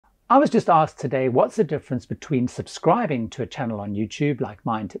I was just asked today, what's the difference between subscribing to a channel on YouTube like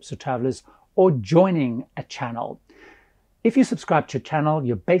Mine Tips for Travelers or joining a channel? If you subscribe to a channel,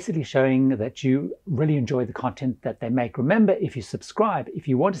 you're basically showing that you really enjoy the content that they make. Remember, if you subscribe, if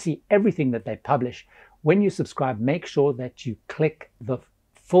you want to see everything that they publish, when you subscribe, make sure that you click the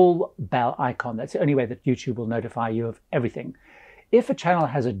full bell icon. That's the only way that YouTube will notify you of everything. If a channel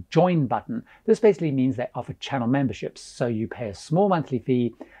has a join button, this basically means they offer channel memberships. So you pay a small monthly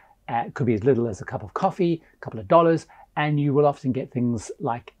fee. It could be as little as a cup of coffee, a couple of dollars, and you will often get things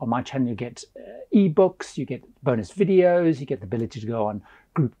like on my channel, you get ebooks, you get bonus videos, you get the ability to go on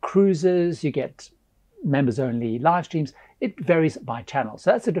group cruises, you get members only live streams. It varies by channel.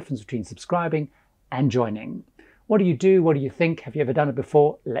 So that's the difference between subscribing and joining. What do you do? What do you think? Have you ever done it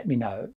before? Let me know.